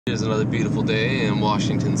Here's another beautiful day in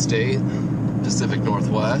Washington State, Pacific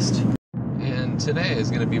Northwest. And today is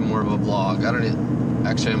going to be more of a vlog.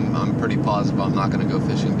 I'm pretty positive I'm not going to go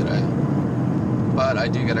fishing today. But I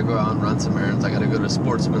do got to go out and run some errands. I got to go to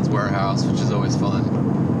Sportsman's Warehouse, which is always fun.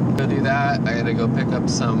 To do that, I got to go pick up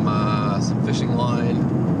some fishing line,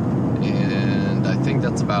 and I think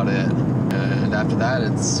that's about it. And after that,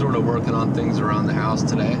 it's sort of working on things around the house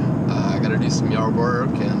today. I got to do some yard work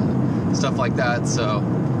and stuff like that. So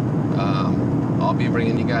I'll be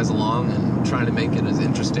bringing you guys along and trying to make it as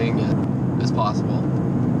interesting as possible.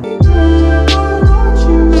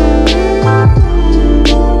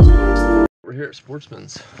 We're here at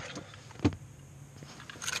Sportsman's.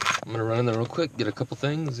 I'm gonna run in there real quick, get a couple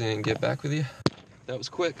things, and get back with you. That was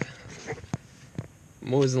quick.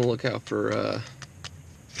 I'm always on the lookout for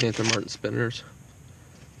Panther Martin spinners.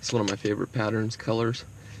 It's one of my favorite patterns, colors,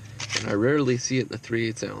 and I rarely see it in the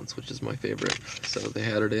 3/8 ounce, which is my favorite. So they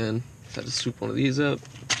had it in. Had to swoop one of these up.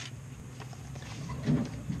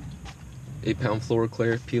 8-pound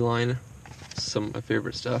fluoroclear P-line. Some of my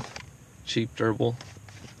favorite stuff. Cheap, durable,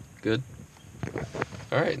 good.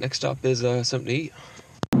 Alright, next stop is something to eat.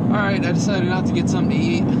 Alright, I decided not to get something to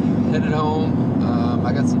eat. Headed home.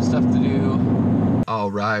 I got some stuff to do.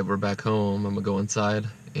 Alright, we're back home. I'm gonna go inside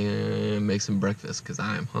and make some breakfast because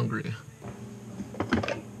I am hungry.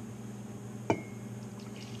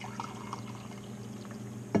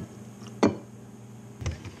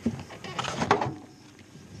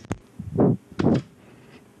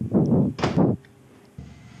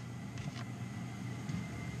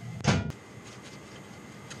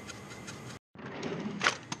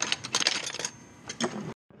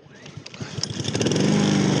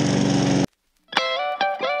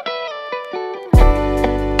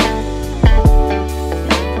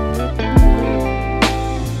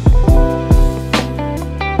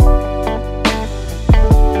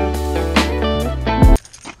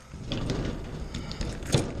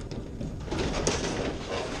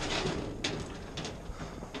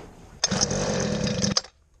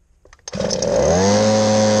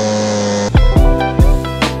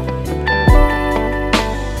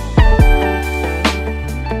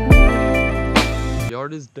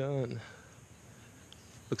 Yard is done.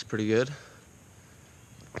 Looks pretty good.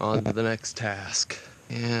 On to the next task.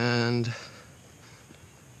 And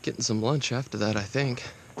getting some lunch after that, I think.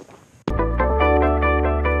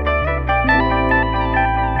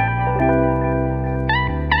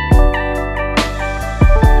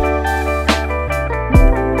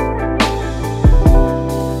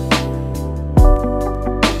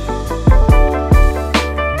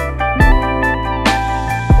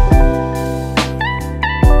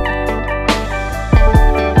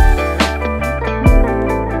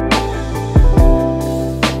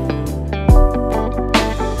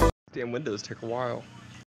 Damn windows take a while.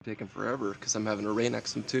 Taking forever because I'm having a rain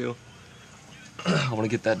next to them too. I want to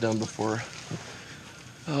get that done before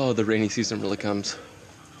the rainy season really comes.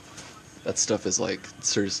 That stuff is like,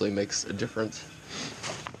 seriously makes a difference.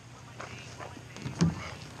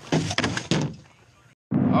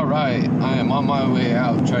 Alright, I am on my way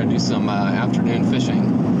out trying to do some afternoon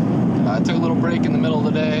fishing. I took a little break in the middle of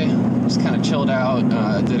the day, just kind of chilled out,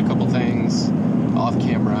 did a couple things off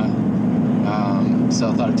camera. So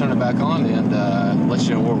I thought I'd turn it back on and let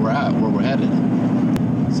you know where we're at, where we're headed.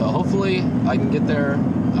 So hopefully I can get there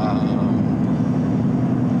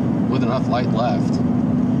with enough light left.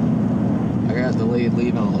 I got delayed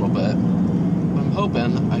leaving a little bit, but I'm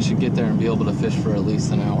hoping I should get there and be able to fish for at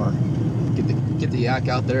least an hour. Get the yak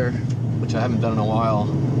out there, which I haven't done in a while,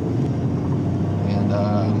 and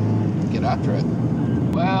get after it.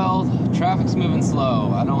 Well, traffic's moving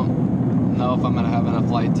slow. I don't know if I'm gonna have enough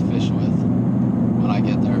light to fish with when I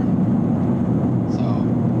get there. So,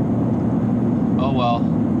 oh well.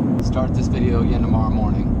 Start this video again tomorrow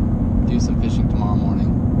morning. Do some fishing tomorrow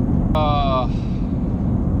morning.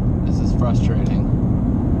 This is frustrating.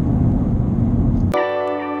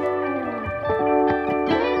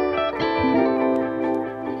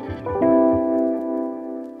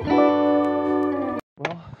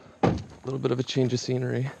 Well, a little bit of a change of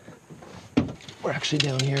scenery. We're actually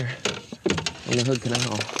down here on the Hood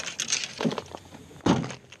Canal.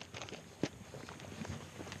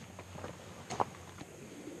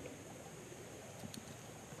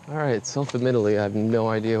 Alright, self-admittedly, I have no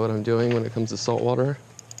idea what I'm doing when it comes to saltwater.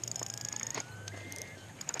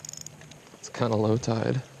 It's kind of low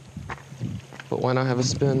tide. But why not have a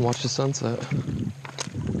spin, watch the sunset?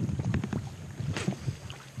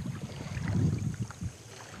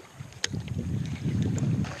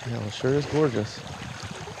 Yeah, it sure is gorgeous.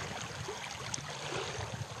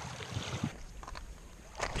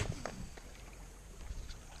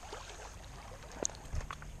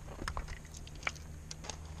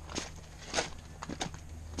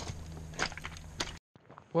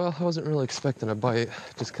 Well, I wasn't really expecting a bite.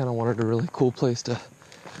 Just kind of wanted a really cool place to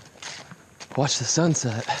watch the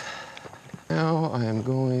sunset. Now I am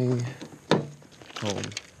going home.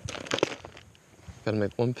 Gotta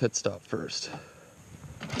make one pit stop first.